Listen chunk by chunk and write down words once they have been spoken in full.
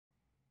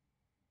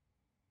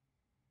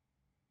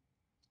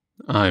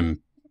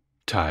I'm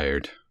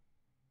tired.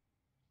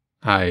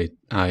 I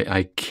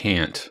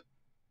can't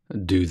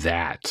do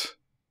that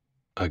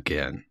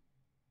again.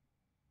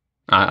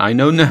 I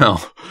know now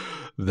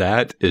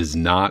that is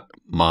not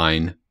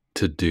mine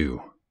to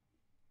do.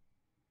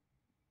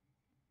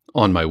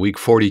 On my week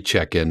 40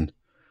 check-in,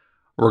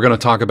 we're going to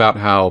talk about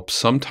how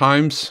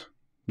sometimes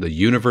the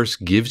universe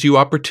gives you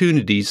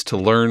opportunities to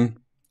learn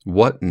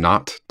what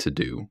not to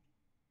do.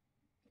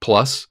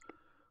 Plus,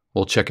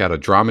 we'll check out a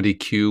dramedy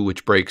cue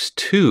which breaks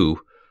two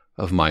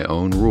of my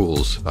own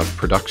rules of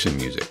production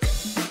music.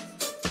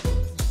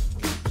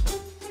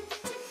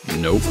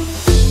 Nope.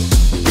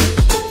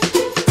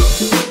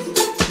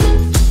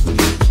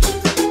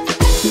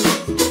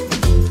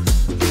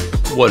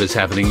 What is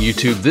happening,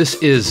 YouTube? This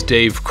is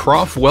Dave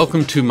Croft.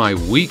 Welcome to my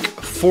week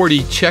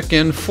 40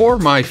 check-in for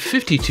my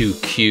 52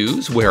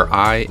 cues, where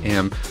I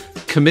am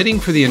committing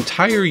for the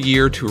entire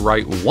year to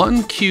write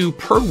one cue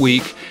per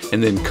week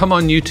and then come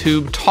on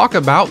YouTube, talk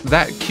about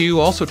that cue,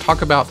 also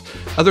talk about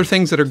other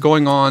things that are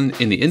going on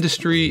in the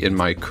industry, in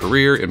my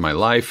career, in my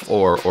life,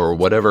 or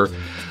whatever.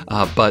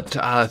 But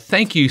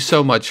thank you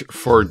so much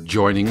for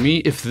joining me.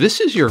 If this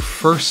is your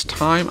first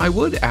time, I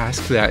would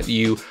ask that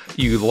you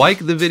like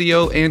the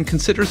video and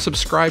consider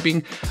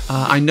subscribing.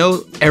 I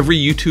know every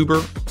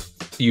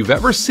YouTuber you've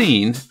ever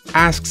seen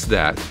asks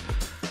that,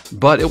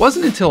 but it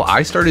wasn't until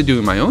I started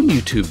doing my own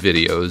YouTube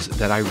videos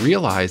that I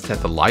realized that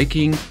the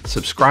liking,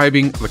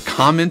 subscribing, the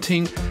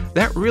commenting,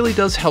 that really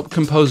does help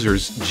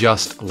composers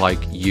just like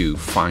you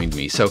find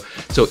me. So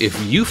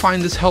if you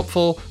find this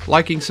helpful,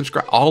 liking,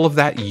 subscribe, all of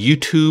that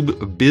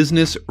YouTube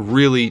business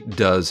really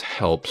does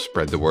help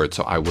spread the word.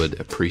 So I would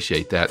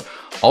appreciate that.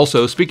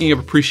 Also, speaking of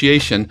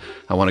appreciation,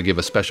 I want to give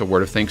a special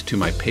word of thanks to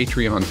my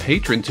Patreon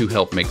patrons who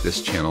help make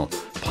this channel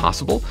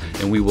possible.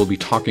 And we will be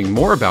talking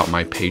more about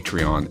my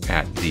Patreon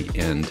at the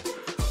end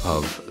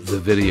of the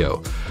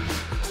video.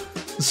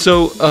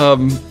 So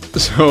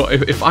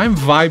if I'm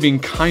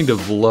vibing kind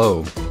of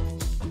low,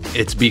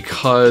 it's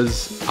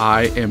because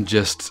I am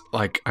just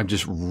like, I'm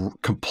just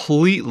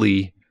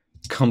completely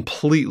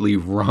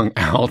wrung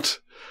out.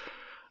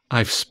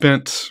 I've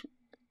spent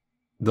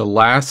the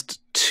last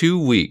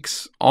 2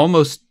 weeks,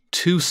 almost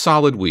 2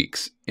 solid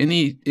weeks.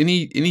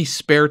 Any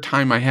spare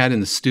time I had in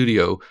the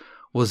studio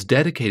was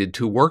dedicated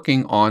to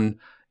working on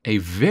a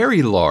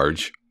very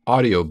large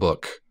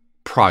audiobook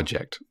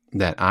project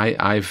that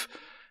I've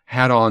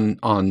had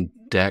on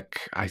deck,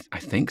 I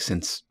think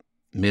since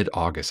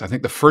mid-August. I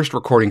think the first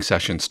recording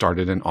session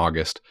started in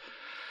August.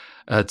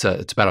 It's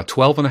about a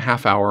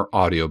 12.5-hour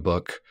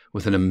audiobook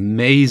with an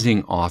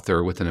amazing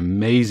author, with an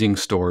amazing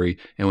story.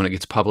 And when it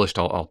gets published,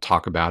 I'll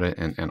talk about it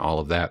and all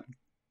of that.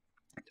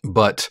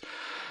 But,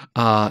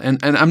 and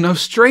I'm no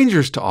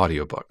strangers to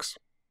audiobooks.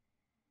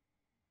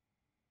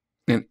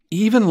 And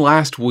even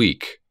last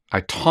week,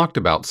 I talked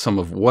about some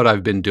of what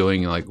I've been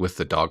doing, like with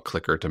the dog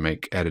clicker to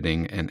make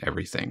editing and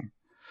everything.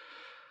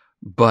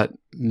 But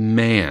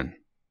man,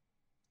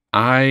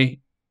 I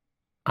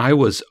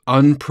was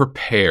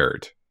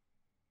unprepared,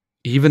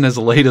 even as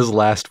late as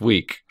last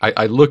week.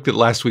 I looked at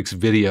last week's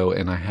video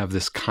and I have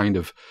this kind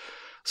of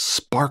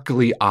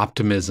sparkly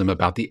optimism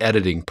about the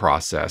editing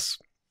process.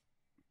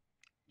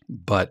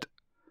 But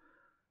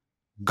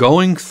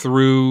going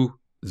through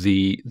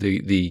the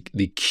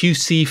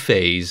QC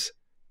phase,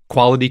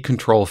 quality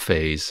control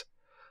phase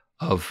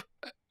of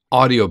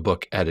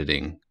audiobook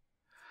editing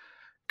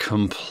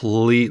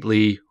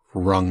completely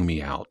wrung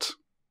me out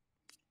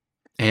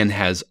and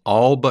has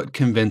all but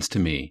convinced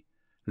me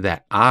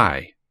that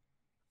I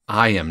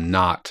am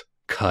not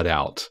cut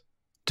out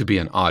to be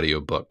an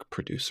audiobook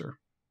producer.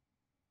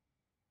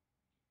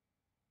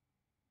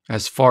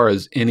 As far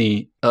as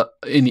any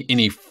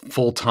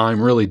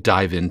full-time, really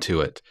dive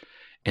into it.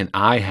 And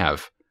I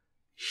have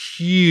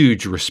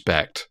huge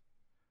respect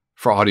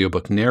for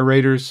audiobook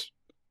narrators,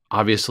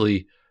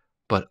 obviously,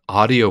 but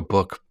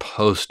audiobook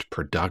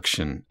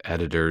post-production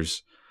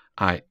editors.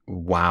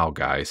 Wow,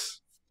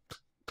 guys.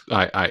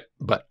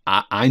 But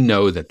I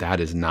know that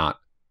is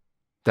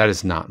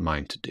not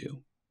mine to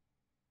do.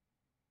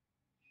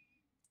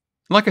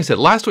 Like I said,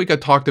 last week I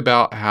talked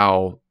about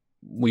how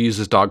we use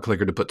this dog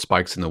clicker to put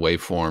spikes in the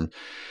waveform.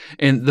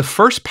 And the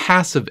first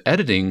pass of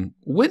editing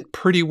went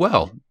pretty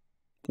well,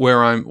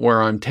 where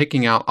I'm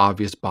taking out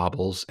obvious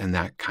bobbles and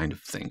that kind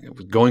of thing. It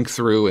was going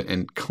through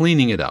and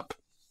cleaning it up.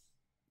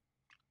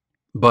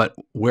 But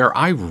where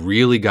I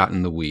really got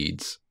in the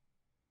weeds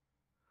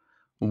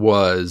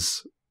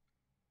was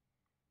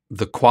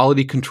the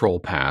quality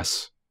control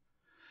pass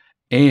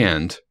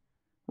and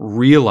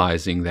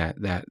realizing that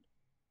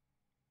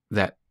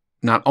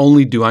not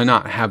only do I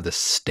not have the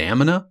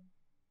stamina,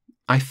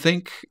 I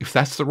think, if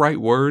that's the right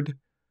word,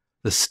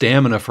 the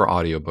stamina for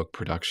audiobook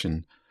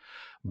production,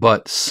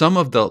 but some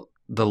of the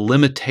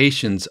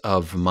limitations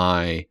of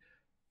my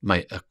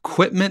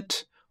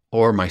equipment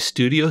or my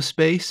studio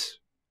space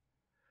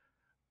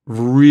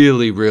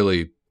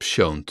really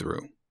shone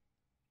through.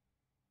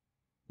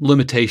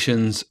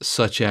 Limitations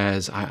such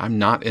as I'm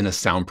not in a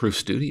soundproof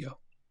studio.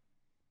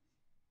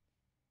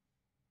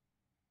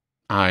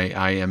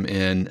 I am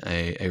in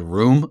a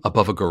room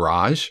above a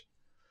garage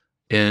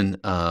in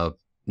a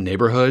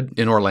neighborhood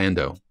in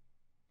Orlando.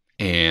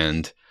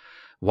 And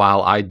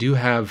while I do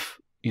have,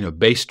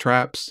 bass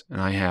traps, and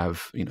I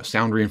have,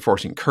 sound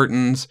reinforcing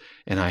curtains,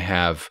 and I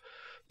have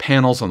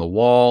panels on the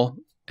wall,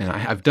 and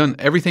I've done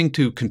everything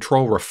to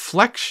control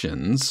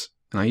reflections,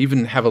 and I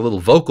even have a little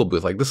vocal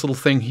booth, like this little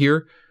thing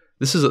here.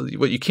 This is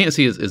what you can't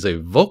see is a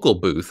vocal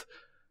booth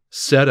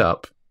set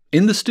up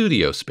in the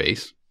studio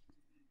space.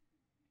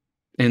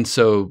 And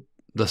so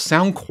the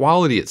sound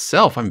quality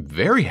itself, I'm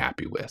very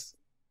happy with.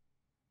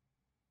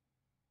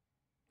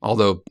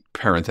 Although,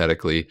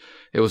 parenthetically,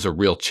 it was a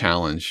real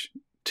challenge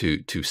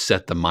to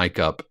set the mic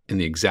up in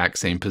the exact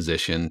same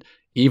position.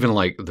 Even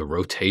like the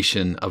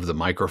rotation of the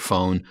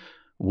microphone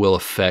will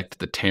affect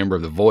the timbre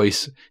of the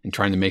voice, and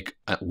trying to make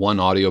one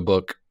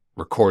audiobook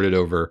recorded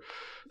over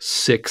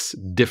 6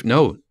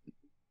 different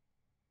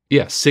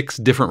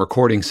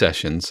recording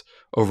sessions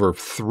over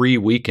 3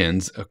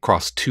 weekends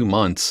across 2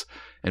 months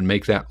and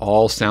make that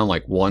all sound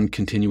like one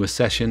continuous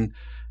session.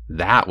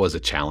 That was a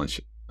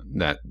challenge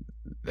that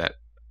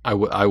I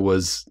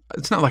was,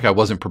 it's not like I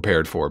wasn't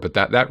prepared for, but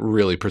that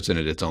really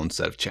presented its own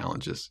set of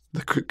challenges.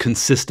 The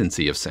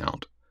consistency of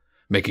sound,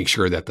 making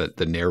sure that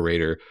the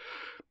narrator,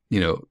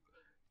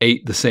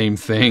 ate the same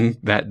thing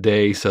that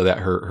day so that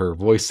her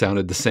voice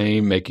sounded the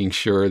same, making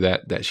sure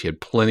that she had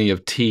plenty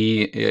of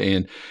tea.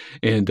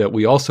 And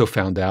we also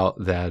found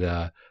out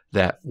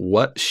that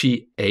what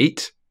she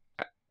ate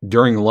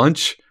during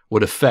lunch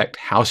would affect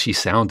how she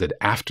sounded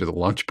after the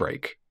lunch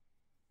break.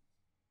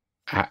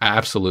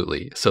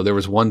 Absolutely. So there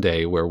was one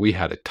day where we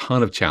had a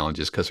ton of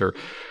challenges because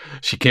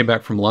she came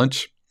back from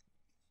lunch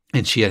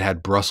and she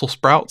had Brussels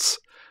sprouts,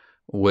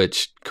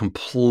 which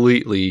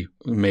completely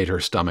made her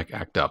stomach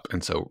act up.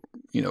 And so,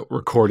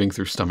 recording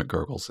through stomach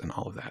gurgles and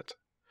all of that.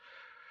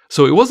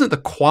 So it wasn't the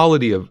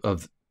quality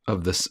of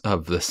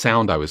the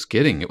sound I was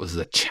getting. It was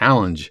the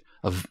challenge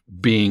of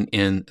being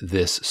in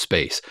this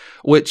space,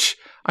 which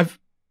I've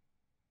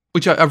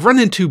run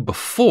into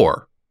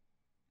before.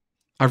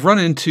 I've run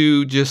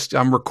into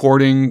I'm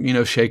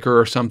recording, shaker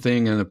or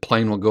something, and a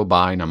plane will go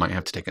by and I might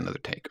have to take another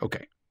take.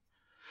 Okay.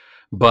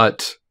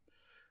 But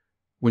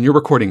when you're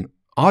recording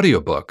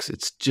audiobooks,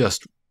 it's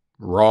just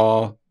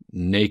raw,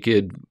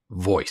 naked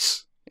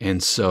voice.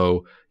 And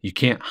so you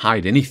can't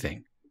hide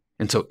anything.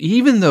 And so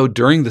even though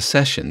during the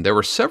session, there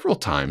were several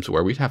times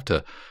where we'd have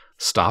to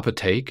stop a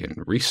take and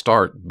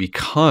restart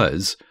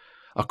because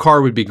a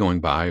car would be going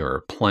by, or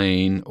a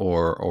plane,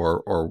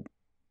 or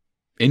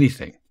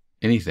anything.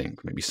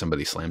 Maybe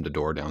somebody slammed a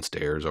door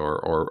downstairs,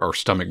 or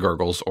stomach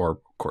gurgles, or of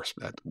course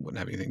that wouldn't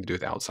have anything to do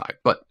with outside.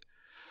 But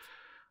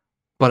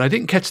I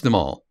didn't catch them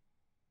all.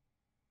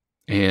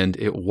 And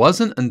it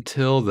wasn't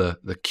until the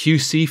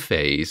QC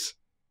phase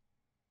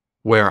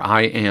where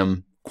I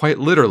am quite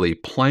literally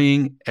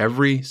playing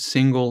every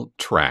single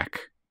track,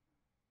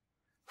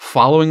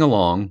 following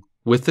along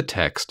with the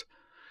text,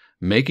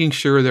 making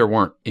sure there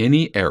weren't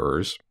any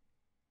errors,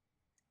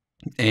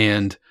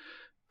 and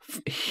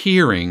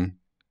hearing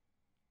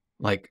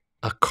like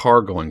a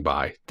car going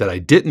by that I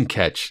didn't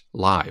catch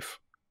live.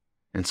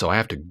 And so I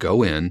have to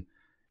go in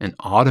and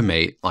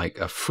automate like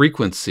a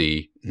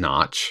frequency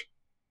notch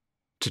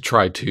to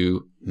try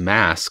to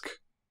mask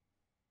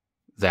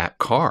that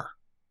car.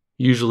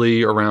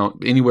 Usually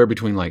around anywhere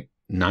between like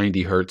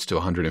 90 hertz to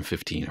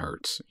 115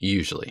 hertz,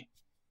 usually.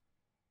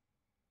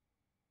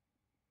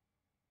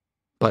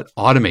 But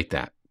automate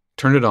that.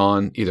 Turn it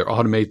on, either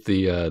automate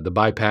the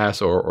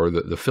bypass or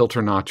the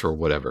filter notch or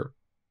whatever.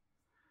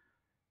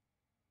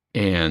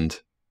 And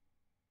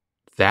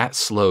that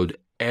slowed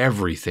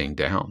everything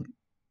down.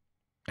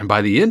 And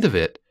by the end of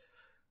it,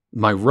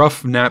 my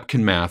rough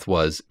napkin math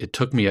was it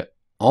took me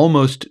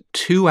almost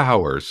 2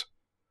 hours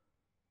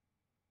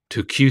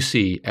to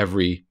QC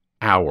every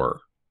hour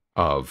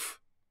of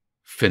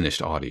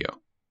finished audio.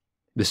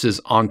 This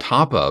is on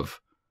top of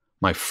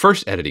my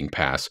first editing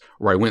pass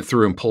where I went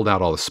through and pulled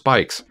out all the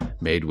spikes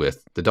made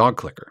with the dog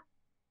clicker,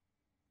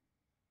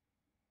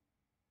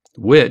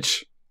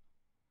 which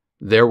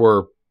there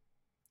were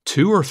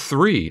 2 or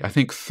 3, I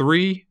think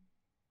 3,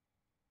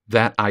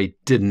 that I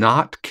did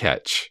not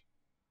catch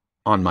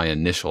on my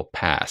initial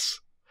pass,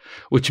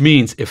 which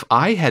means if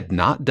I had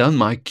not done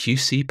my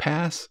QC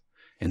pass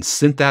and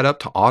sent that up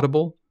to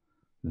Audible,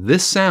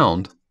 this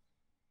sound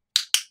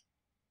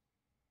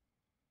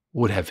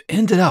would have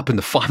ended up in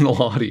the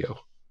final audio.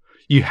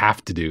 You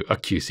have to do a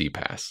QC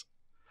pass.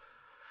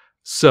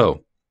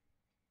 So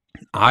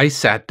I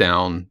sat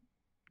down,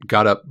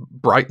 got up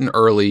bright and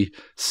early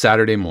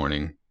Saturday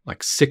morning,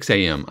 like 6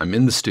 a.m. I'm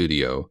in the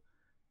studio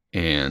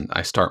and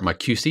I start my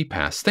QC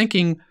pass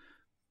thinking,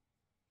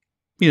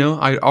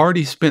 I'd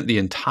already spent the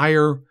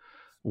entire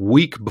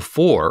week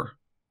before,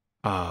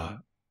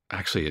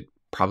 actually it'd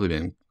probably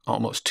been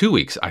almost 2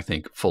 weeks, I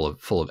think, full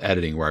of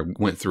editing where I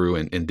went through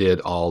and did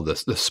all the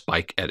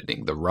spike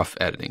editing, the rough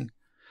editing.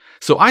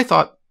 So I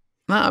thought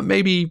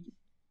maybe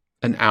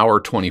an hour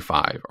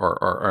 25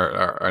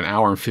 or an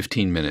hour and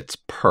 15 minutes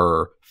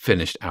per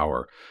finished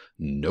hour.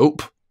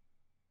 Nope.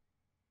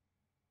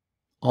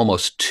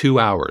 almost 2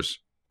 hours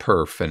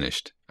per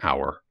finished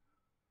hour.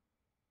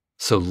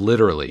 So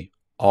literally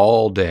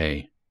all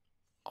day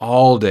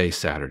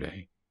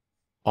Saturday,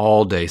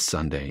 all day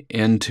Sunday,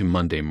 into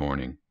Monday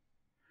morning.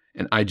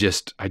 And I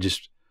just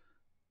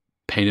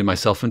painted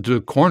myself into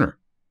a corner.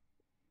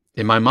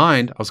 In my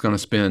mind, I was going to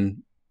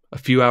spend a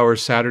few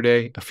hours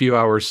Saturday, a few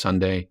hours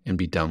Sunday, and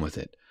be done with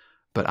it.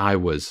 But I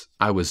was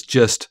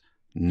just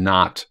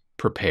not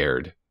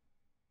prepared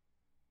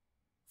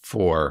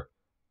for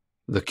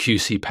the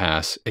QC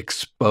Pass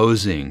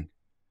exposing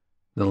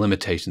the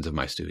limitations of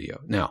my studio.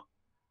 Now,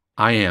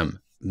 I am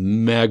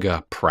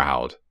mega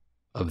proud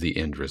of the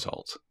end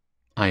result.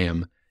 I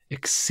am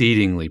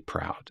exceedingly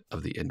proud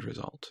of the end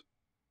result.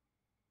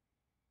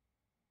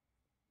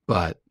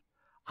 But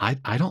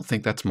I don't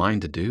think that's mine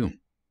to do.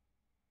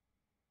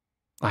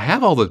 I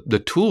have all the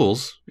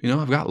tools.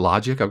 I've got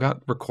Logic, I've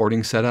got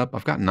recording set up,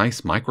 I've got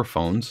nice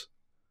microphones.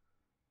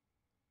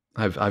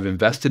 I've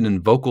invested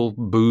in vocal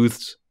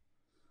booths.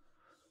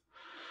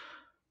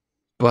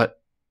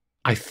 But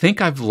I think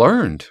I've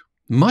learned,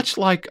 much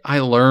like I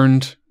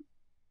learned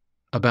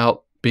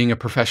about being a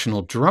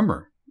professional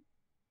drummer,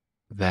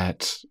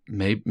 that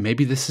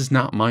maybe this is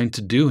not mine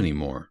to do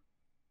anymore.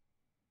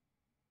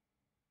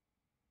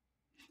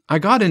 I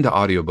got into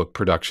audiobook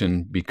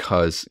production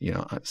because,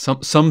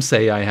 some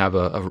say I have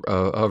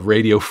a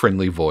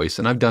radio-friendly voice,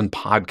 and I've done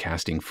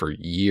podcasting for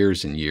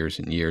years and years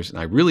and years, and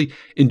I really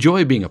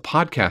enjoy being a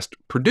podcast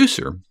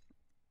producer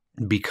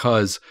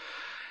because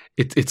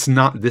it's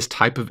not this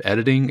type of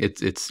editing.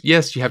 It's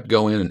yes, you have to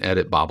go in and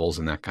edit bobbles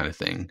and that kind of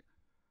thing.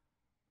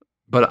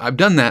 But I've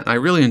done that, and I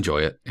really enjoy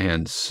it.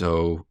 And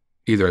so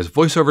either as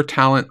voiceover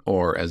talent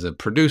or as a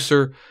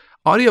producer,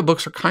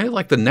 audiobooks are kind of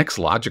like the next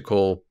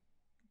logical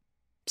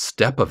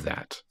step of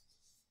that.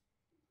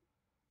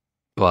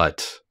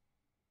 But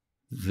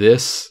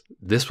this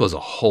was a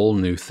whole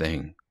new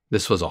thing.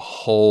 This was a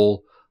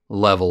whole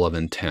level of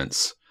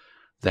intense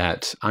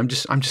that I'm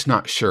just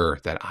not sure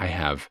that I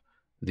have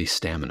the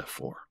stamina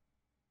for.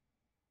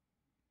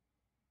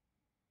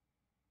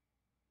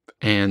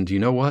 And you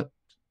know what?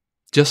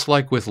 Just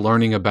like with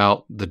learning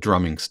about the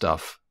drumming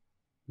stuff,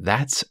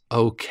 that's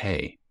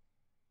okay.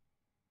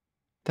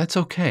 That's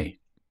okay.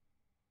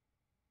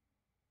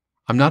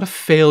 I'm not a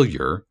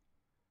failure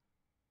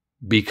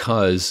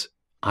because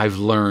I've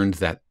learned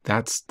that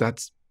that's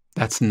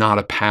not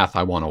a path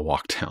I want to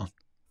walk down.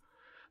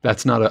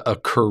 That's not a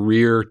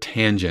career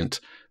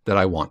tangent that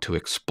I want to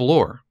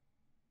explore.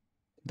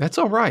 That's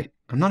all right.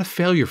 I'm not a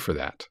failure for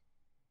that.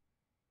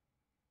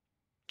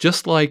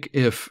 Just like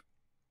if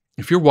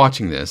you're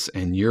watching this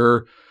and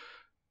you're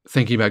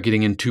thinking about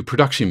getting into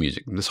production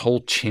music, this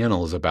whole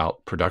channel is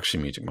about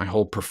production music. My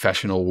whole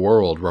professional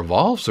world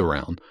revolves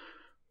around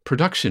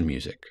production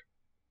music.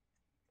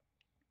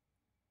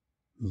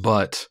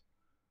 But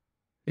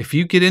if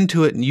you get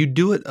into it and you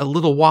do it a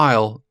little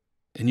while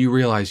and you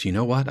realize, you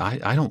know what,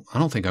 I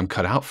don't think I'm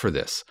cut out for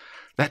this,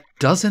 that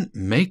doesn't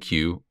make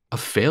you a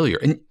failure.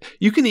 And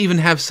you can even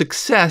have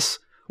success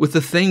with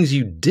the things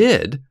you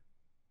did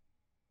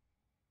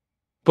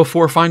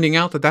before finding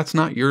out that that's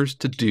not yours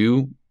to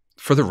do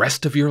for the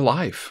rest of your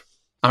life.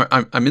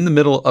 I'm in the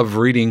middle of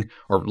reading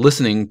or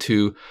listening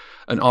to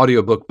an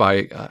audiobook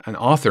by an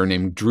author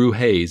named Drew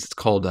Hayes. It's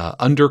called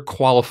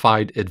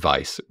Underqualified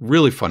Advice.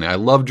 Really funny. I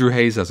love Drew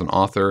Hayes as an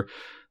author.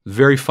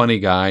 Very funny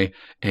guy.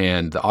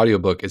 And the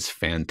audiobook is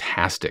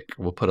fantastic.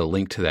 We'll put a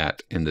link to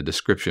that in the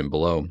description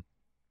below.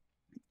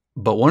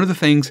 But one of the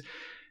things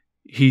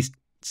he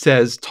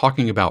says,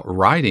 talking about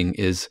writing,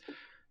 is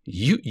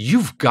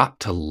you've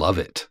got to love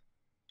it.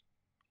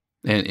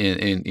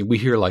 And we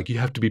hear like, you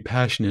have to be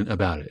passionate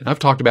about it. And I've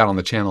talked about on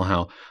the channel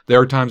how there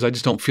are times I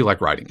just don't feel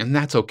like writing, and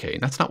that's okay.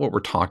 And that's not what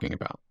we're talking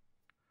about.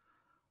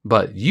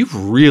 But you've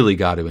really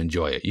got to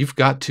enjoy it. You've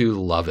got to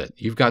love it.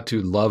 You've got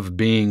to love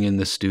being in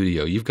the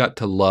studio. You've got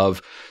to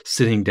love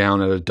sitting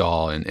down at a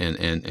DAW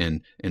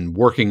and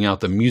working out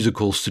the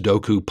musical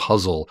Sudoku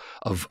puzzle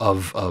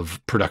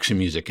of production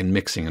music and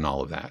mixing and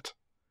all of that.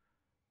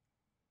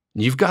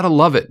 You've got to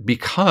love it,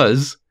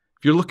 because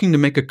if you're looking to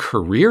make a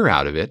career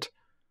out of it,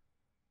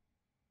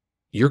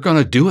 you're going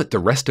to do it the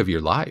rest of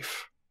your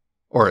life,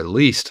 or at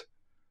least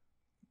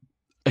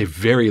a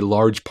very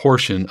large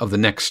portion of the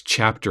next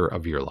chapter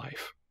of your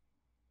life.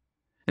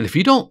 And if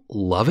you don't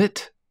love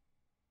it,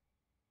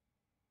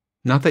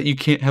 not that you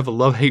can't have a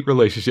love-hate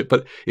relationship,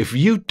 but if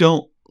you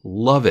don't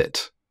love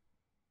it,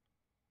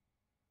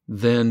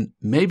 then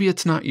maybe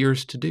it's not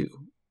yours to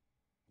do.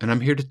 And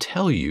I'm here to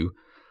tell you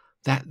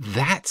that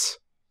that's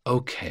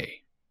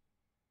okay.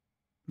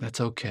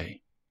 That's okay.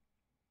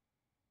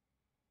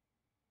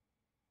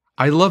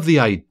 I love the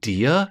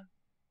idea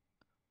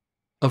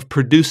of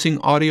producing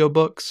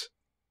audiobooks,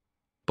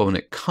 but when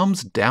it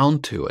comes down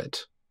to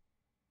it,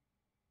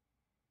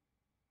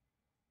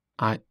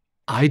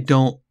 I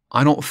don't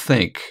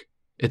think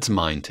it's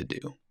mine to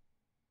do.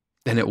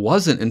 And it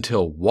wasn't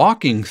until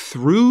walking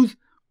through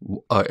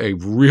a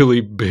really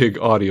big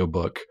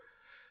audiobook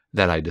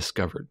that I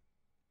discovered.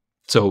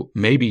 So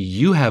maybe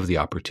you have the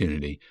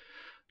opportunity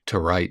to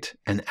write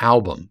an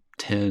album,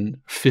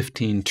 10,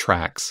 15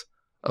 tracks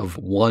of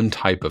one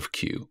type of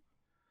cue,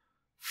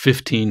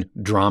 15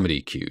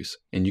 dramedy cues,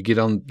 and you get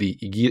on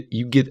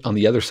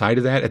the other side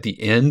of that at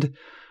the end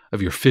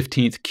of your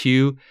 15th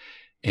cue,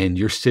 and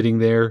you're sitting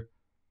there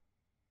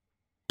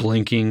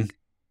blinking,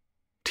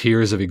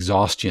 tears of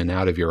exhaustion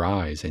out of your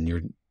eyes, and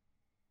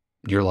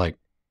you're like,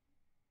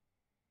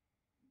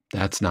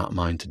 that's not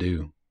mine to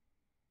do.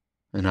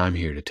 And I'm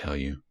here to tell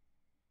you,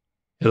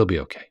 it'll be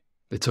okay.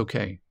 It's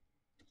okay.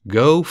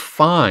 Go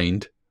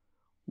find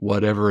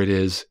whatever it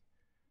is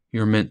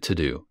you're meant to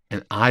do.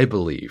 And I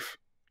believe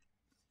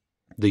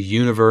the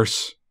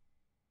universe,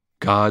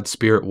 God,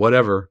 Spirit,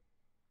 whatever,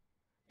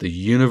 the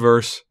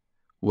universe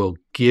will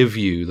give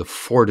you the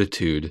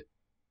fortitude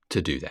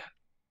to do that.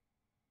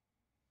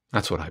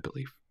 That's what I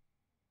believe.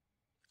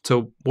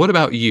 So what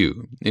about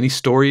you? Any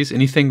stories,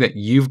 anything that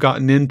you've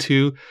gotten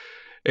into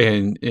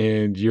and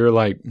you're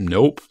like,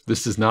 nope,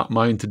 this is not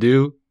mine to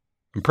do.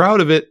 I'm proud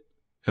of it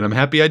and I'm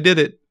happy I did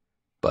it,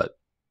 but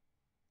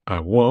I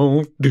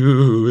won't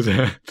do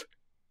that.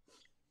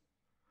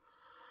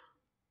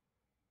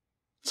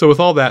 So with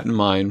all that in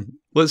mind,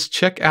 let's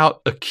check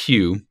out a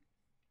cue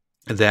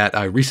that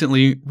I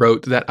recently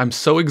wrote that I'm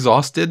so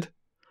exhausted.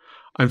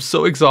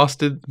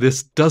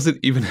 This doesn't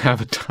even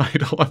have a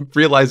title. I'm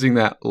realizing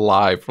that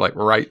live, like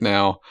right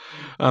now.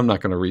 I'm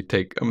not going to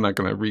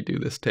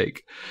redo this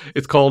take.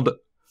 It's called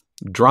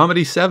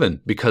Dramedy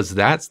 7 because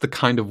that's the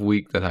kind of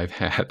week that I've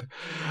had.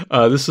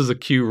 This is a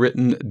cue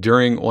written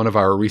during one of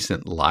our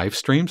recent live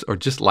streams, or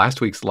just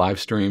last week's live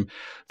stream,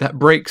 that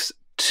breaks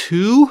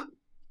two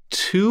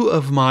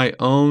of my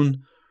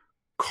own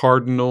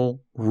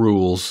cardinal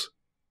rules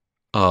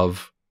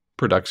of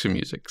production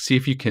music. See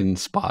if you can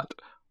spot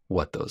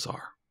what those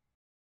are.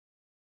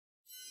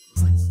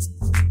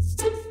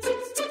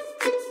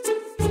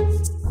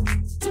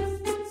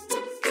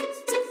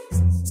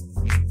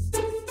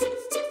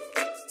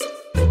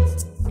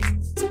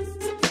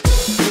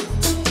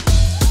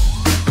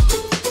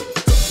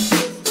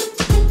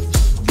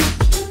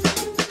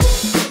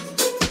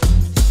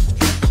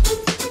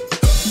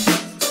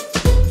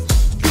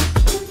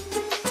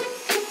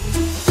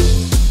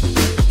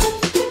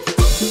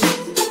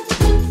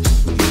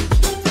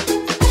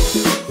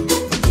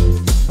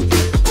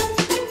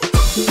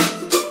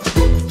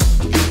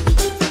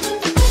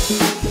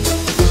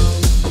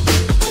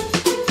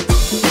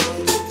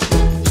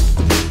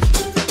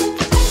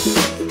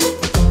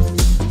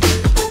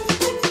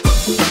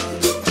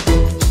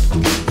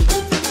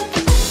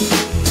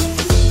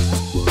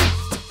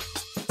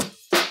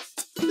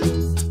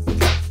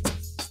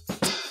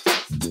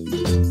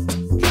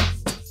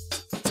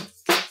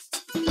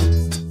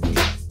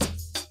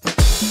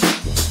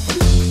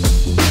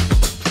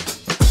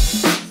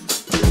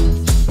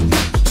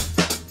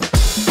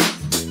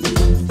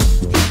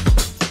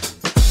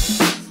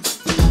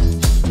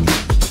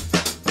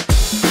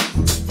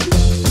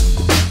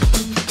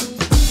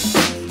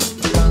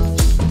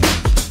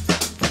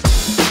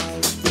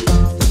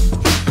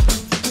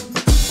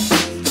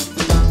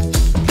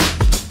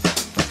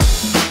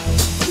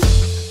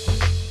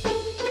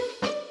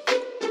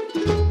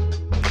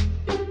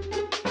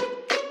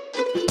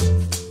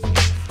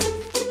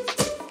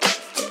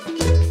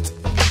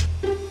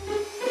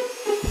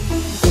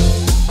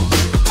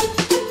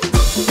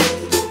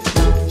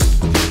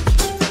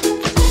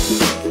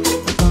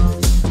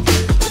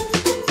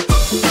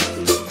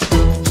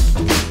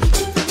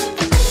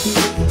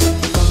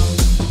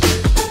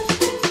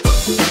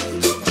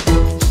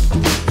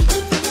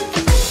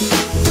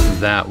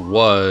 That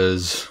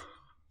was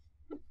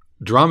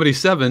Dramedy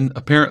 7.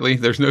 Apparently,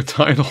 there's no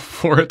title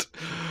for it.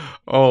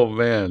 Oh,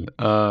 man.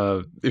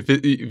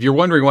 If you're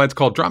wondering why it's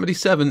called Dramedy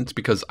 7, it's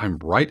because I'm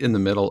right in the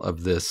middle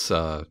of this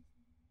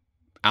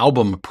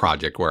album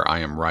project where I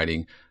am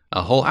writing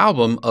a whole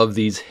album of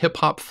these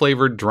hip-hop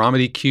flavored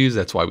dramedy cues.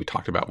 That's why we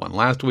talked about one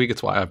last week.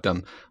 It's why I've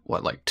done,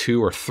 like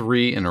 2 or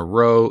 3 in a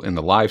row in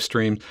the live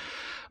stream.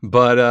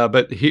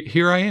 But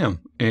here I am.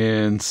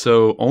 And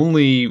so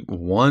only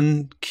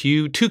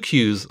 2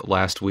 cues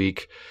last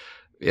week.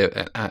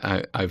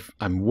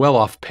 I'm well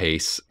off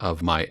pace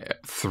of my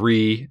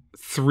three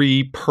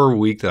per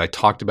week that I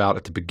talked about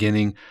at the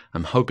beginning.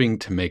 I'm hoping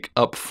to make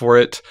up for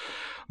it.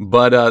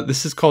 But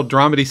this is called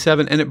Dramedy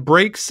 7, and it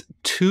breaks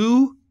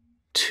two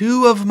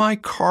of my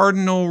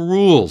cardinal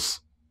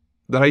rules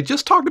that I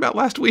just talked about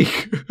last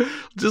week.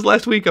 Just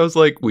last week, I was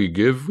like, we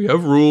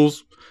have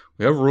rules.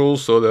 We have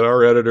rules so that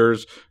our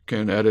editors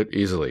can edit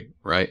easily,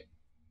 right?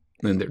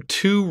 And there are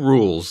 2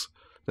 rules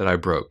that I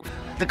broke.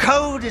 The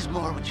code is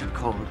more what you'd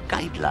call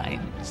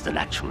guidelines than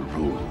actual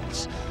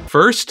rules.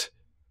 First,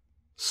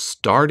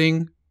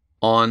 starting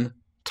on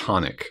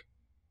tonic.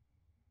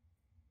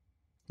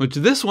 Which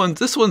this one's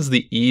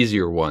the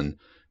easier one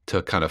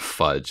to kind of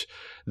fudge.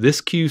 This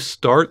cue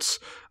starts,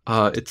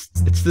 it's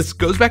this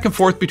goes back and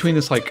forth between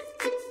this like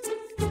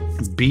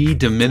B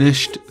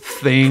diminished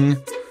thing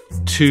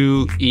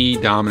to E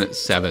dominant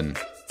 7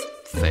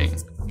 thing.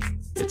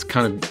 It's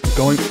kind of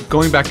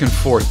going back and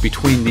forth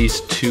between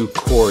these 2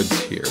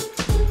 chords here.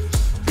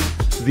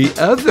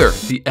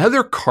 The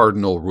other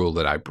cardinal rule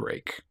that I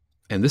break,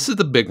 and this is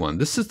the big one.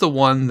 This is the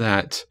one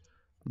that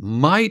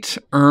might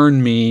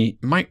earn me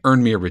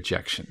a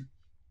rejection.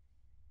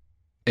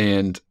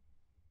 And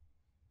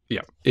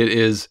yeah, it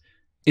is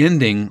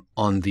ending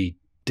on the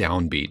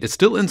downbeat. It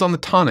still ends on the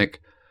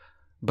tonic,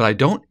 but I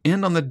don't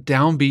end on the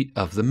downbeat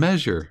of the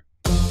measure.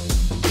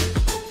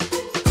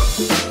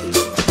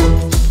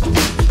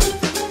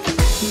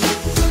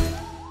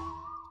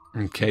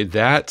 Okay,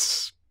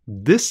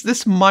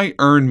 this might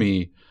earn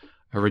me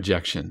a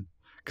rejection,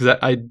 because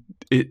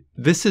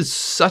this is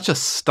such a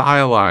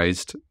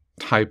stylized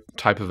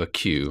type of a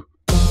cue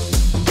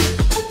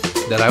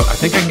that I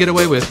think I can get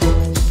away with.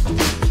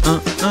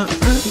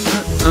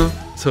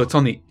 So it's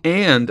on the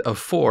and of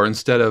 4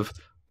 instead of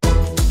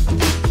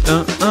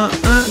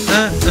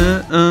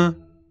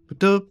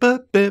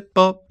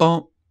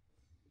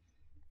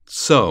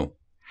So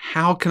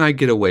how can I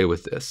get away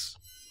with this?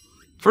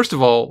 First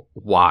of all,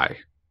 why?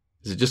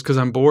 Is it just because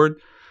I'm bored?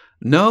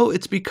 No,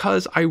 it's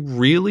because I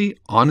really,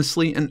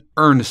 honestly, and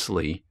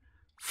earnestly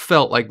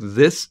felt like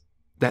this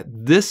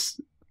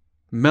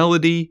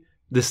melody,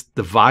 the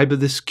vibe of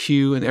this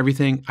cue and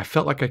everything, I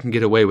felt like I can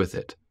get away with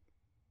it.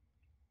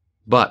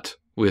 But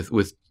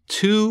with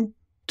two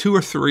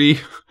or three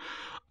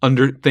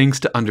things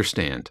to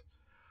understand.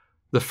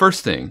 The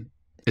first thing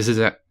is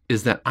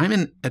that I'm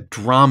in a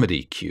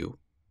dramedy cue,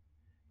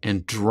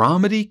 and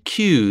dramedy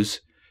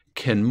cues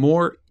can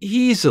more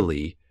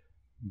easily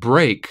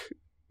break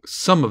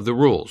some of the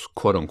rules,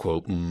 quote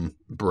unquote,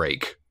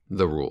 break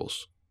the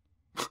rules.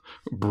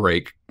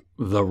 Break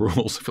the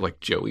rules. I feel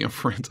like Joey and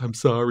Friends. I'm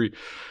sorry.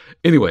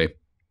 Anyway,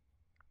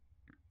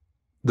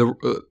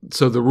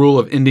 so the rule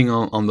of ending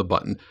on the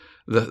button.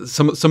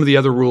 Some of the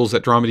other rules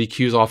that dramedy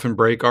cues often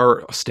break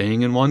are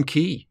staying in one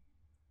key.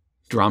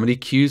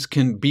 Dramedy cues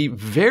can be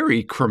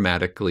very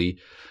chromatically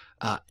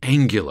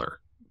angular,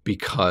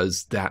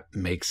 because that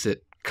makes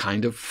it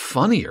kind of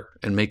funnier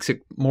and makes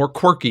it more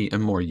quirky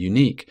and more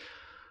unique.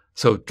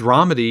 So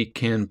dramedy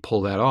can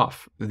pull that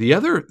off. The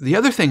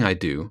other thing I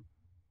do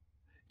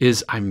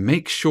is I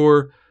make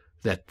sure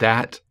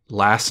that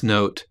last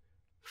note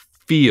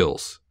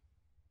feels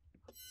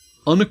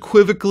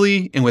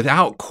unequivocally and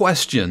without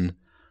question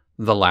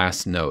the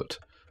last note.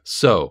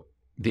 So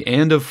the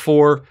and of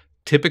 4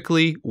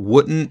 typically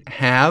wouldn't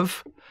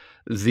have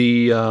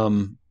the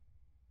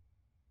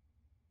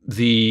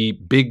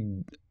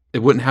big, it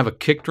wouldn't have a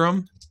kick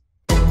drum.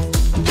 2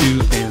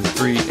 and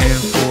 3 and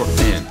 4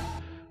 and.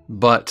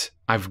 But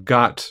I've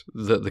got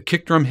the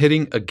kick drum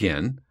hitting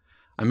again.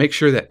 I make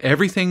sure that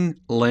everything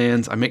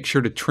lands. I make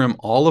sure to trim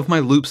all of my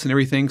loops and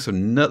everything, so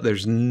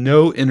there's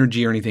no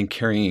energy or anything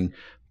carrying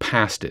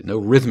past it, no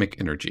rhythmic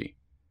energy.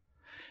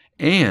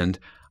 And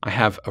I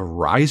have a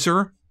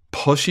riser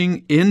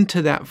pushing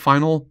into that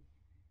final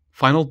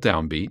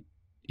downbeat,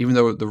 even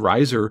though the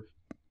riser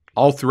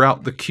all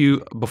throughout the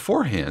cue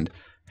beforehand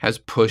has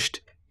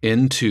pushed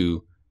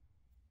into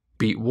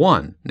beat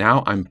 1.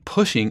 Now I'm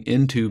pushing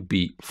into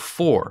beat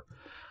 4.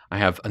 I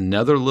have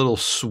another little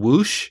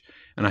swoosh,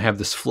 and I have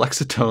this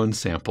flexitone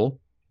sample,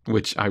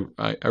 which I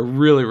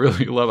really,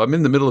 really love. I'm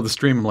in the middle of the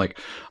stream. I'm like,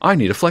 I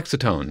need a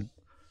flexitone.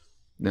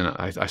 Then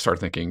I start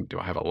thinking, do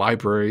I have a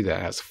library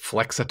that has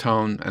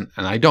flexitone? And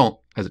I don't,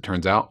 as it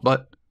turns out,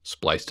 but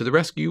Splice to the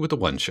rescue with a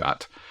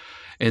one-shot.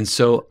 And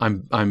so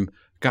I'm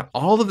got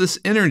all of this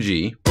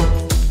energy.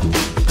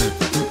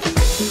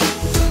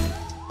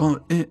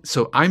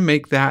 So I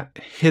make that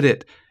hit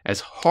it as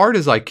hard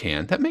as I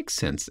can. That makes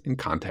sense in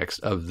context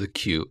of the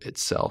cue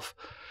itself.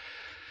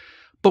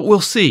 But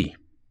we'll see.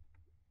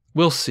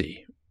 We'll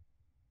see.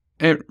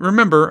 And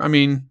remember, I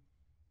mean,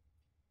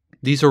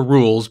 these are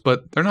rules,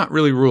 but they're not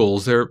really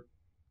rules. They're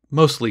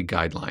mostly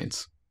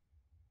guidelines.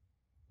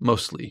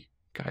 Mostly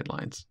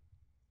guidelines.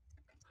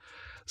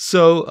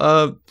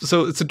 So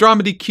it's a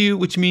dramedy cue,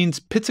 which means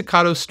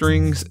pizzicato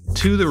strings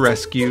to the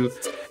rescue.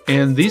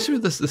 And these are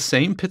the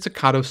same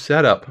pizzicato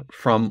setup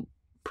from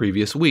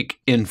previous week.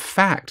 In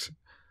fact,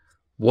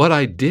 what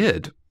I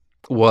did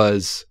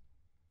was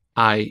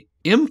I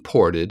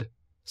imported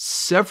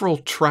several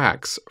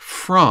tracks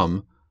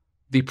from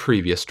the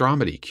previous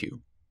dramedy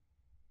cue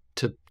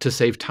to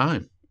save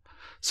time.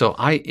 So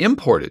I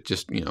imported,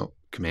 just,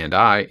 Command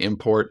I,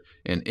 import,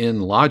 and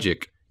in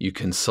Logic, you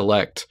can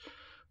select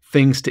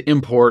things to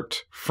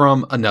import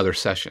from another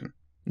session.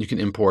 You can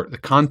import the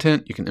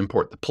content, you can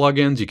import the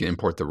plugins, you can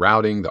import the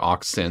routing, the aux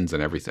sends,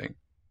 and everything.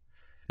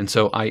 And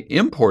so I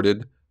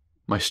imported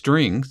my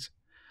strings.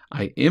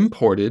 I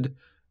imported,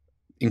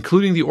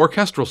 including the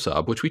orchestral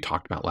sub, which we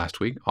talked about last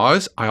week. I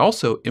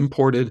also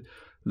imported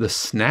the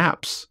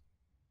snaps,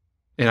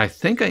 and I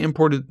think I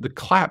imported the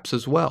claps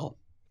as well.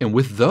 And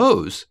with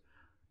those,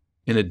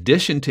 in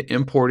addition to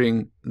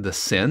importing the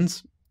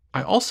sends,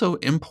 I also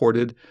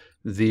imported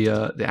the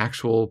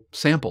actual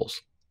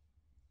samples,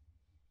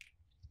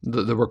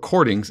 the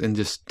recordings, and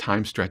just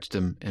time stretched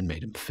them and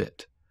made them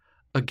fit.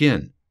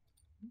 Again,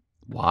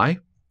 why?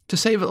 To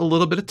save a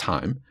little bit of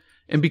time,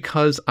 and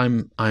because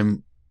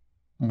I'm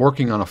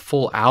working on a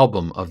full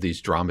album of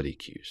these dramedy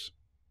cues.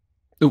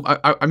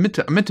 I meant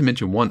to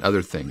mention one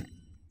other thing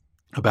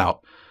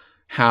about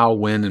how,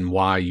 when, and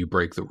why you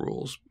break the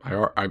rules.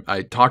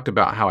 I talked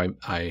about how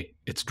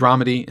it's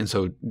dramedy, and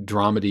so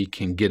dramedy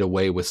can get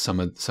away with some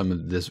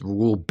of this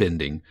rule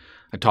bending.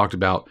 I talked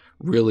about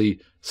really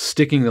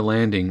sticking the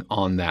landing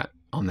on that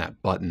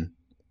button,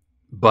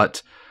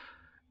 but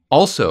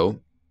also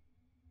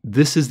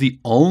this is the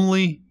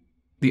only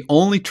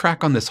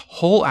track on this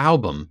whole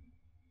album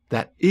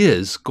that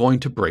is going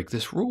to break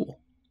this rule.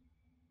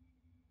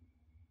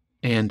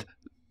 And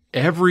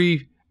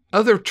every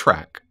other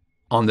track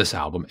on this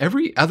album,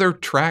 every other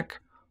track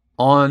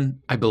on,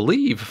 I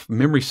believe, if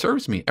memory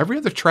serves me, every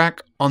other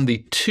track on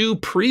the 2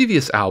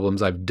 previous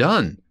albums I've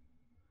done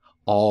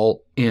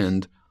all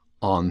end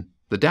on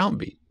the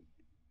downbeat.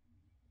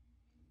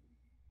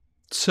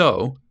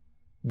 So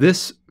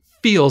this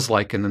feels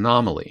like an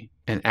anomaly,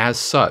 and as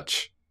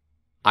such,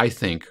 I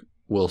think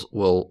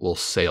we'll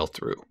sail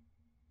through.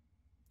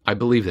 I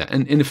believe that.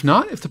 And if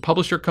not, if the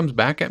publisher comes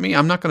back at me,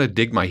 I'm not going to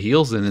dig my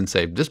heels in and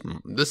say,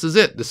 this is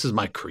it. This is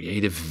my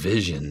creative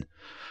vision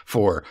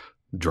for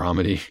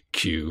dramedy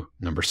Q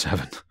number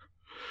 7.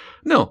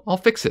 No, I'll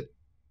fix it.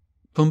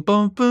 Boom,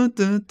 boom, boom,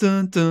 dun,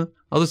 dun, dun.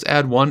 I'll just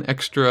add one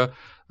extra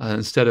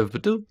instead of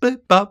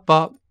bop,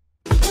 bop.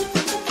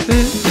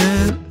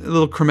 A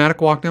little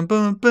chromatic walk down.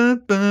 Bum,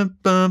 bum, bum,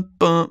 bum,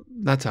 bum.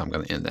 That's how I'm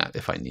going to end that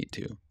if I need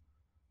to.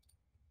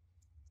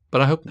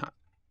 But I hope not.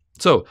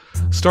 So,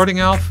 starting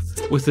off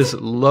with this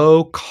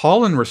low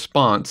call and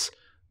response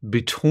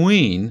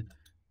between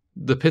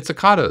the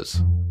pizzicatos.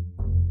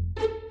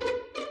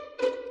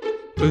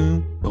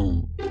 Boom,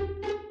 boom.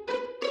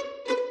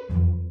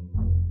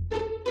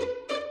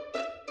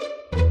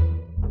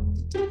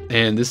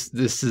 And this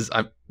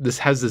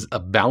has a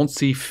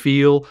bouncy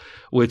feel,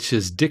 which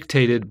is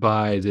dictated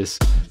by this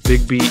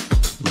big beat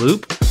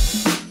loop.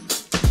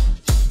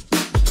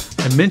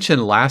 I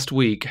mentioned last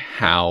week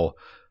how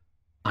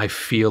I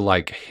feel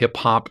like hip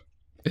hop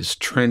is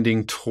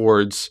trending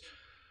towards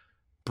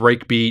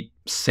breakbeat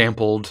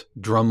sampled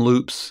drum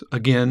loops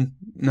again.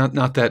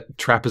 Not that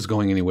trap is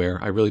going anywhere.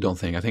 I really don't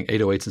think. I think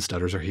 808s and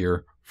stutters are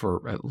here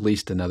for at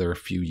least another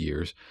few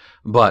years.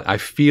 But I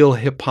feel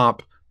hip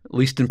hop, at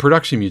least in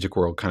production music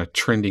world, kind of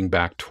trending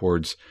back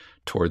towards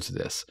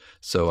this.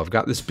 So I've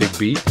got this big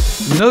beat.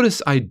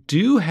 Notice I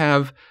do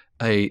have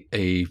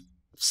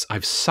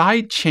I've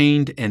side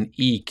chained an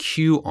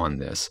EQ on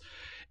this.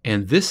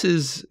 And this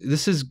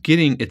is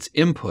getting its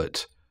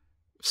input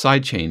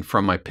sidechain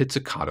from my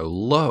pizzicato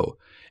low.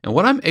 And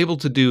what I'm able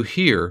to do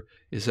here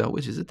is,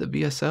 which is it, the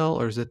VSL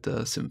or is it the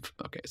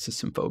okay, it's the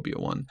Symphobia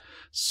one.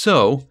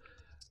 So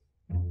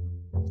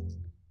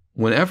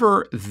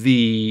whenever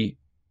the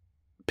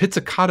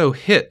pizzicato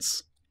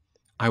hits,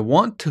 I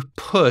want to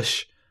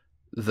push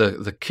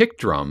the kick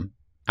drum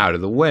out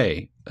of the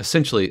way,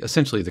 essentially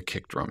the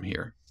kick drum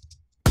here.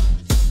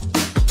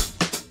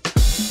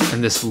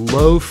 And this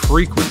low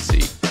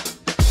frequency,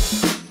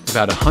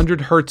 about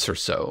 100 hertz or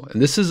so.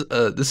 And this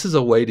is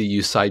a way to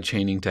use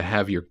sidechaining to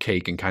have your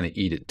cake and kind of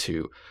eat it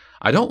too.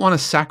 I don't want to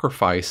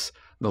sacrifice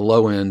the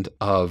low end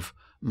of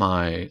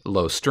my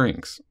low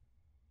strings.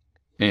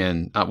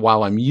 And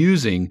while I'm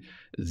using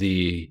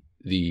the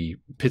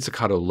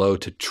pizzicato low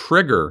to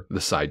trigger the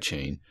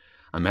sidechain,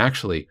 I'm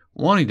actually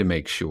wanting to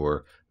make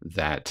sure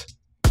that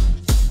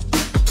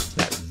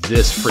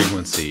this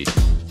frequency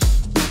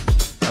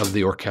of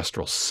the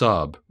orchestral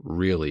sub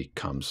really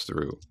comes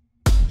through.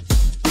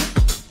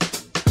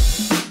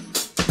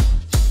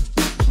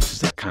 Which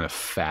is that kind of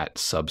fat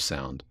sub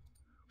sound,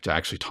 which I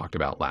actually talked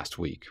about last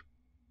week.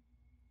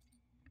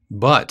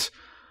 But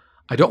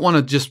I don't want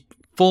to just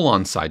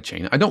full-on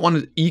sidechain. I don't want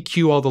to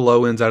EQ all the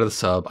low ends out of the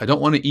sub. I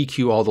don't want to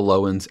EQ all the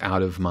low ends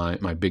out of my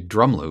big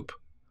drum loop.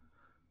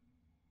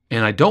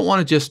 And I don't want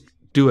to just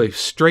do a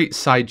straight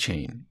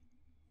sidechain.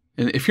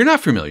 And if you're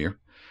not familiar,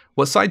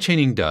 what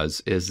sidechaining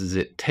does is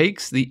it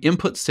takes the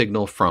input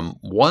signal from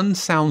one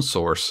sound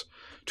source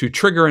to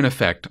trigger an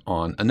effect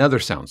on another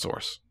sound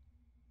source.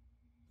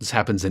 This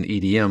happens in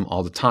EDM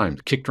all the time.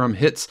 The kick drum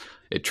hits,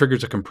 it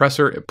triggers a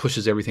compressor, it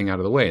pushes everything out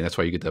of the way, and that's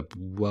why you get the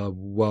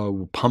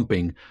whoa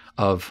pumping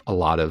of a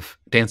lot of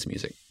dance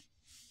music.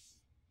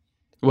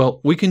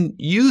 Well, we can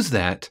use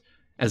that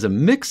as a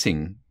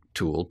mixing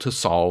tool to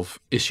solve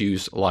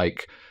issues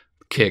like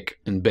kick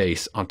and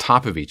bass on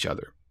top of each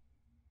other.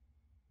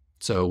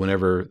 So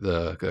whenever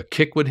the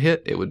kick would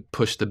hit, it would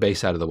push the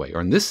bass out of the way.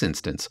 Or in this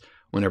instance,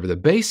 whenever the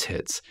bass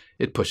hits,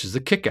 it pushes the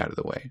kick out of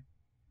the way.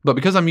 But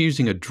because I'm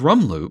using a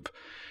drum loop,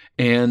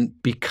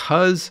 and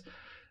because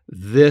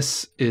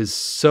this is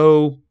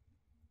so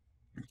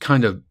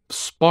kind of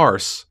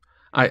sparse,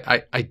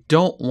 I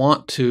don't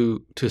want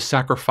to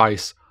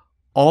sacrifice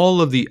all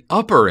of the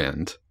upper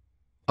end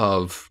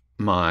of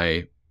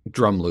my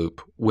drum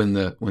loop when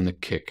the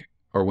kick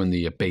or when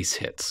the bass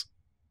hits.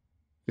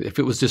 If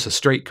it was just a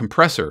straight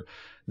compressor,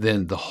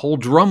 then the whole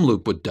drum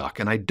loop would duck,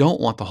 and I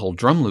don't want the whole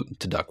drum loop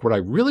to duck. What I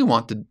really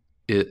want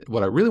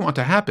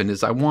to happen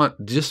is I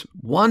want just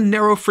one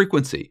narrow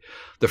frequency,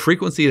 the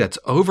frequency that's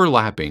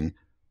overlapping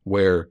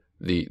where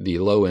the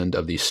low end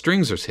of these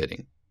strings is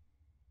hitting.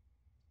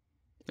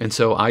 And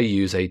so I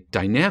use a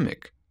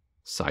dynamic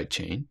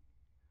sidechain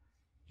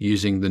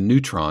using the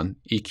neutron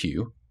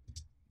EQ.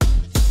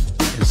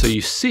 And so you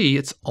see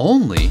it's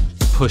only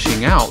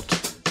pushing out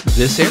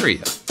this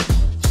area.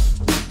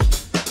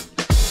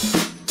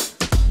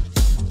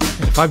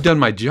 And if I've done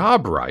my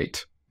job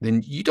right,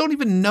 then you don't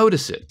even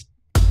notice it.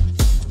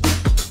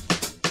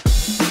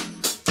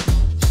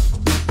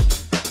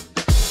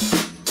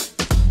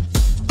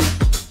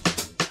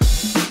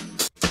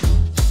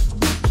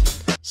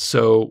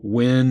 So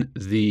when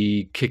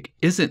the kick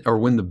isn't, or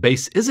when the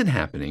bass isn't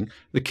happening,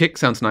 the kick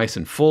sounds nice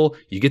and full.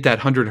 You get that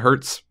 100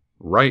 hertz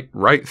right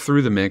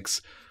through the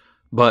mix.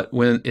 But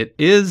when it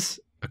is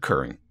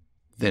occurring,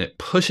 then it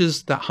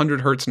pushes that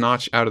 100 hertz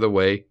notch out of the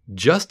way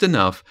just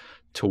enough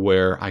to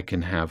where I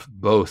can have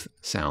both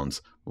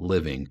sounds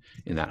living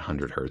in that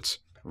 100 hertz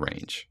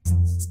range.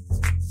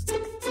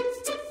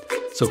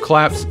 So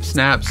claps,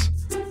 snaps,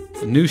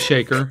 a new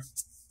shaker,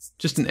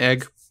 just an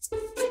egg,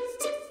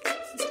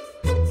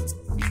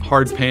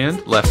 hard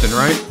pan left and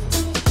right,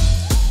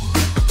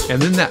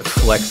 and then that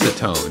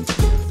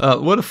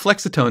flexitone. What a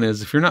flexitone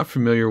is, if you're not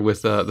familiar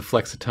with the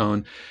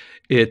flexitone,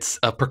 it's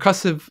a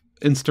percussive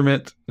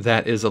instrument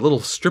that is a little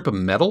strip of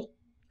metal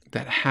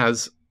that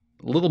has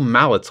little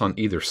mallets on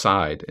either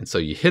side. And so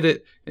you hit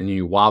it and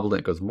you wobble it,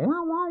 it goes wah,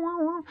 wah, wah,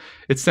 wah.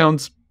 It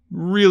sounds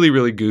really,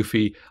 really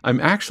goofy. I'm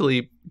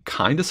actually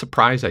kind of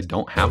surprised I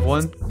don't have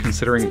one,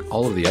 considering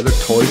all of the other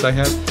toys I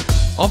have.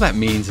 All that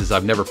means is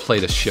I've never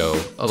played a show,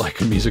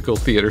 like a musical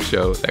theater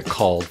show, that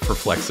called for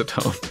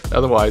flexitone.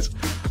 Otherwise,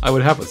 I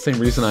would have the same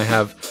reason I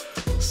have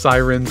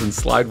sirens and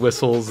slide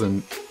whistles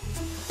and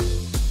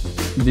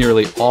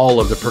nearly all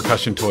of the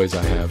percussion toys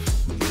I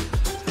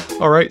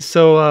have. All right,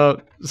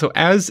 so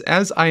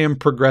as I am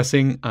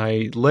progressing,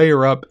 I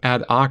layer up,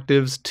 add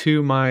octaves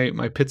to my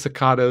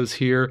pizzicatos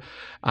here.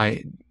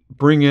 I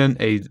bring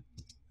in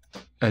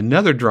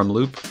another drum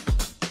loop.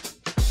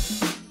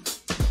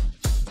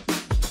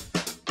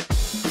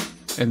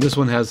 And this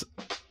one has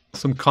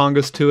some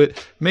congas to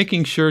it,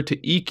 making sure to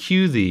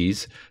EQ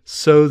these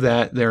so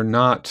that they're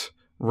not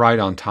right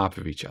on top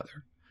of each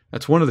other.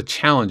 That's one of the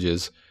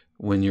challenges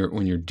when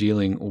you're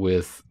dealing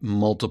with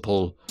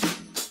multiple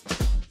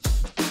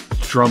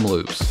drum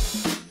loops.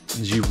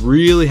 Is you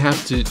really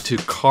have to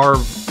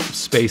carve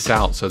space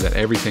out so that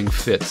everything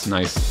fits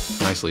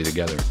nicely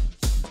together.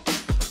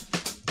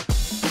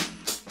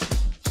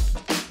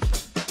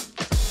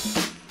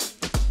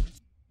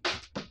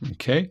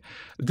 Okay,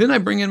 then I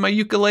bring in my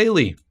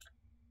ukulele.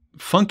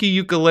 Funky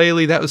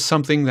ukulele, that was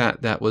something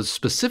that was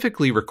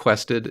specifically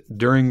requested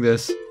during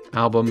this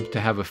album, to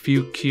have a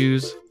few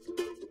cues.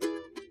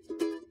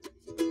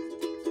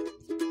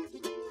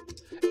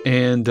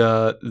 And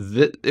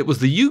it was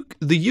the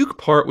uke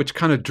part which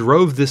kind of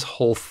drove this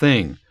whole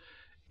thing.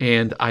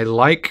 And I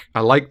like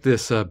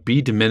this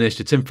B diminished.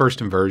 It's in first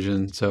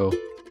inversion, so.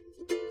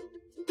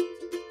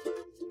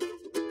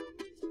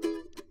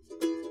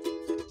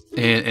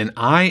 And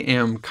I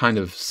am kind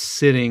of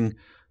sitting,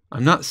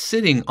 I'm not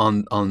sitting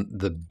on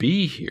the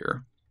B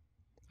here.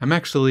 I'm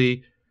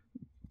actually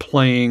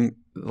playing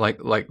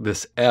like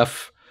this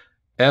F,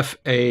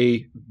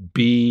 A,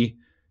 B,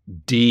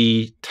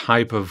 D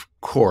type of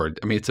chord.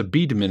 I mean, it's a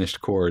B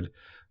diminished chord,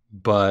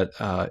 but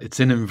it's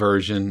in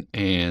inversion,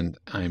 and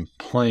I'm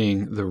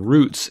playing the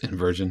roots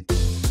inversion,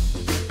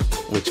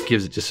 which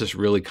gives it just this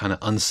really kind of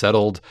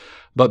unsettled.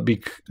 But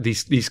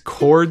these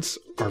chords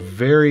are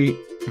very,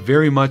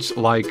 very much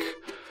like,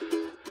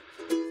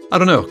 I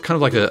don't know, kind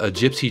of like a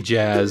gypsy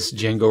jazz,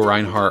 Django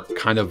Reinhardt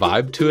kind of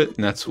vibe to it,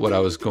 and that's what I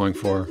was going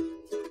for.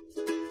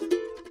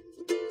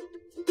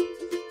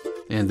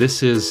 And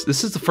this is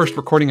the first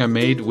recording I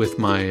made with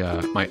my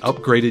my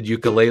upgraded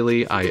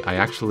ukulele.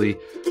 I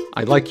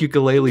like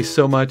ukulele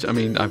so much. I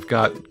mean, I've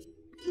got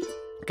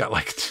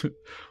like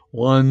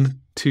 1,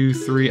 2,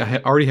 3. I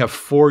already have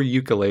 4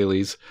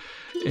 ukuleles,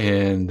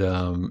 and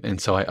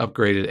so I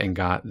upgraded and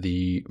got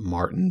the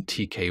Martin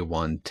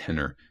TK1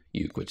 tenor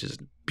uke, which is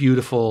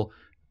beautiful,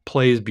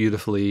 plays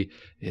beautifully.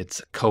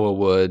 It's koa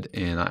wood,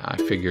 and I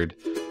figured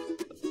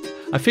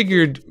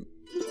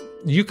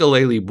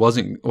ukulele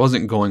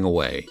wasn't going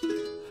away.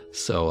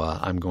 So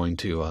I'm going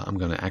to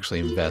actually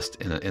invest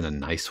in a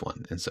nice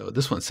one, and so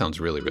this one sounds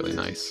really, really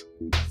nice.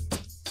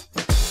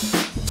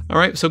 All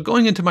right, so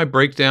going into my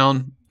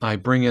breakdown, I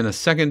bring in a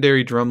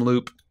secondary drum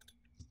loop,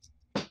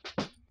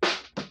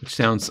 which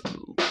sounds a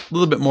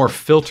little bit more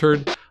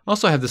filtered. I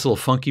also have this little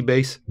funky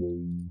bass,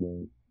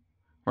 all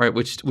right,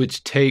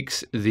 which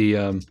takes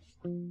a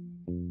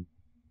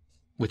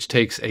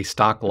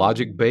stock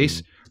Logic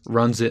bass,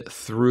 runs it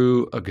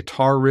through a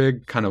guitar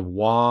rig, kind of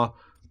wah,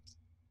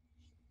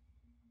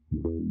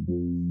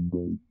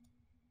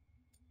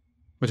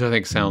 which I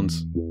think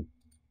sounds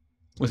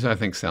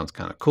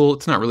kind of cool.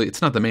 It's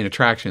not the main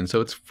attraction,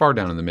 so it's far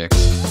down in the mix.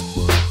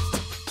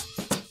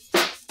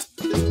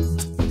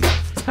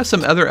 Has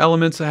some other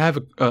elements. I have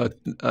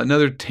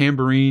another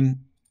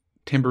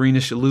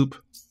tambourine-ish loop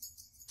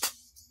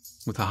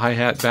with a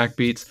hi-hat,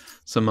 backbeats,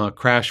 some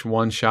crash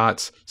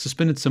one-shots,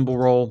 suspended cymbal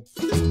roll.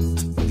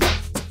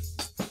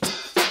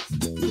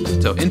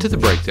 So into the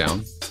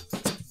breakdown,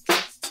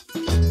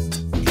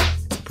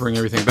 bring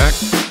everything back,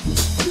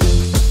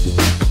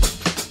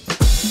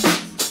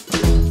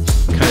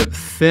 kind of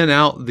thin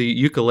out the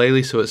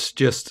ukulele so it's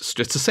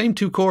the same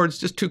two chords,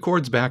 just two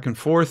chords back and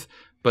forth,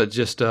 but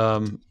just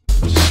thumb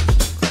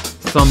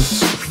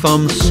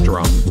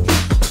strum.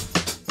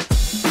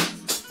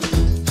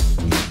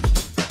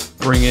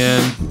 Bring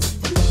in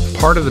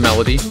part of the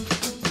melody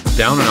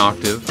down an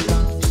octave,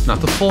 not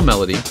the full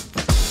melody.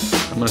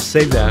 I'm going to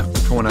save that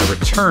for when I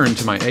return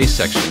to my A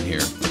section here.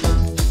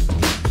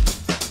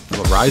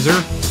 A riser.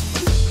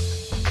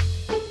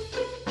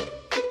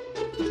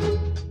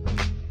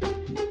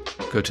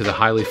 Go to the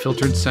highly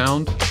filtered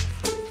sound.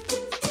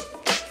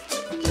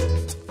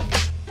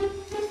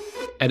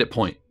 Edit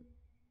point.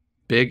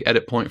 Big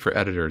edit point for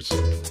editors.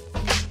 And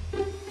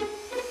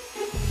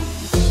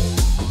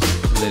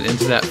then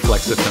into that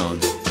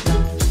flexitone.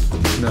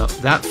 Now,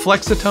 that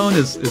flexitone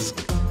is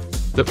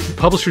the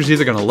publisher's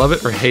either going to love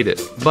it or hate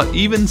it. But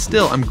even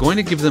still, I'm going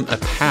to give them a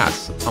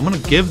pass. I'm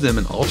going to give them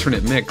an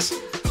alternate mix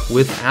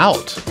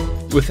without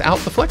the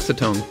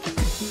flexitone.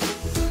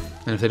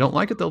 And if they don't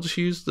like it, they'll just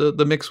use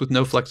the mix with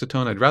no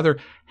flexitone. I'd rather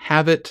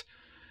have it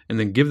and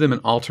then give them an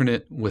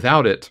alternate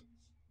without it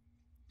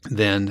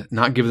than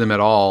not give them at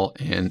all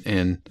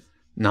and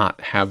not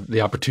have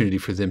the opportunity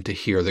for them to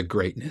hear the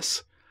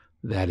greatness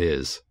that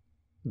is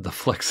the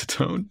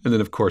flexitone. And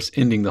then, of course,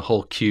 ending the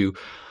whole cue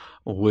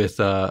with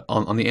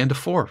on the end of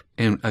 4.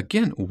 And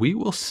again,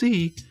 we'll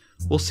see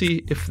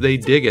if they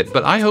dig it.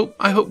 But I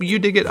hope you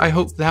dig it. I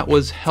hope that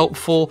was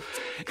helpful,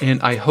 and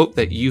I hope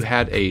that you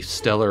had a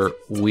stellar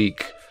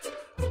week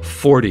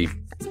 40.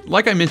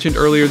 Like I mentioned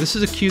earlier, this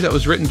is a cue that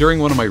was written during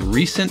one of my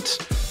recent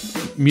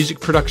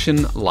music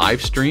production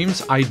live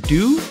streams. I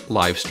do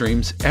live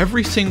streams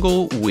every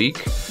single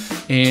week,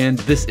 and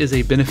this is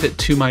a benefit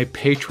to my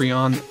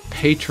Patreon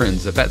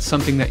patrons. If that's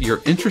something that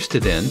you're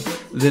interested in,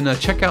 then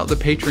check out the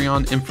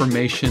Patreon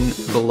information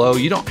below.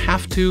 You don't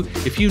have to.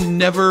 If you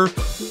never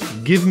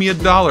give me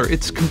 $1,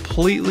 it's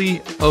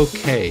completely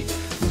okay.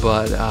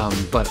 But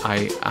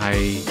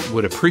I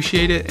would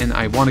appreciate it, and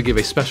I want to give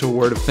a special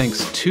word of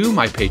thanks to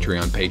my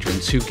Patreon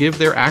patrons who give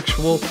their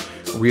actual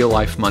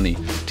real-life money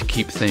to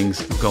keep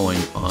things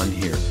going on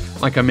here.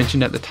 Like I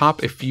mentioned at the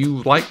top, if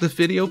you like this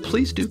video,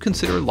 please do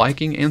consider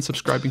liking and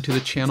subscribing to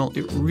the channel.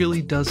 It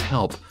really does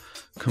help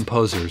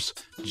composers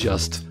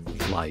just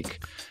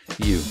like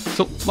you.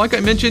 So, like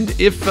I mentioned,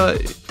 if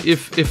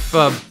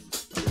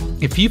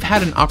you've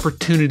had an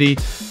opportunity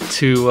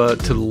to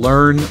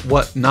learn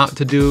what not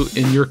to do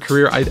in your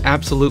career, I'd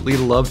absolutely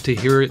love to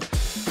hear it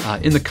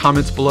in the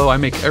comments below. I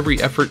make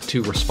every effort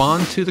to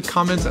respond to the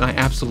comments, and I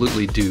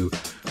absolutely do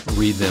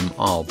read them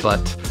all.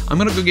 But I'm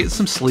gonna go get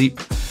some sleep,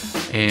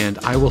 and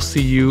I will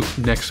see you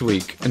next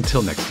week.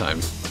 Until next time,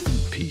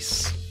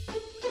 peace.